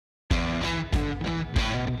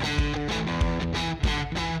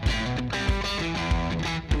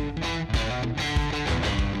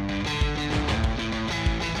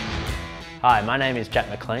Hi, my name is Jack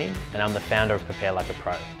McLean and I'm the founder of Prepare Like a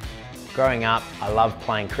Pro. Growing up, I loved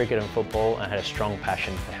playing cricket and football and had a strong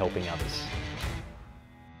passion for helping others.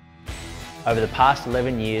 Over the past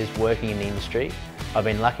 11 years working in the industry, I've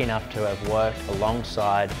been lucky enough to have worked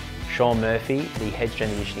alongside Sean Murphy, the head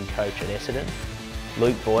strength and conditioning coach at Essendon,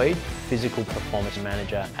 Luke Boyd, physical performance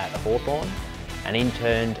manager at Hawthorn, and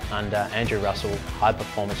interned under Andrew Russell, high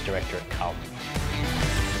performance director at Caulfield.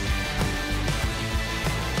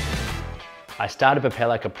 I started Prepare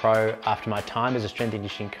Like a Pro after my time as a strength and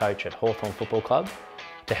conditioning coach at Hawthorn Football Club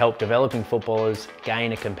to help developing footballers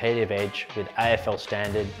gain a competitive edge with AFL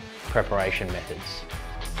standard preparation methods.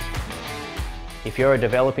 If you're a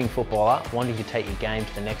developing footballer wanting to take your game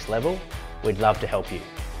to the next level, we'd love to help you.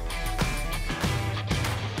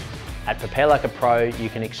 At Prepare Like a Pro, you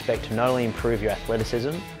can expect to not only improve your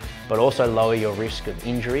athleticism, but also lower your risk of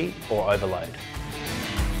injury or overload.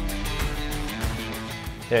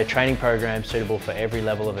 There are training programs suitable for every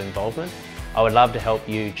level of involvement. I would love to help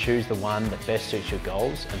you choose the one that best suits your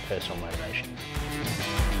goals and personal motivation.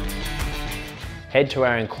 Head to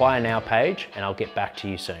our Inquire Now page and I'll get back to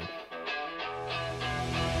you soon.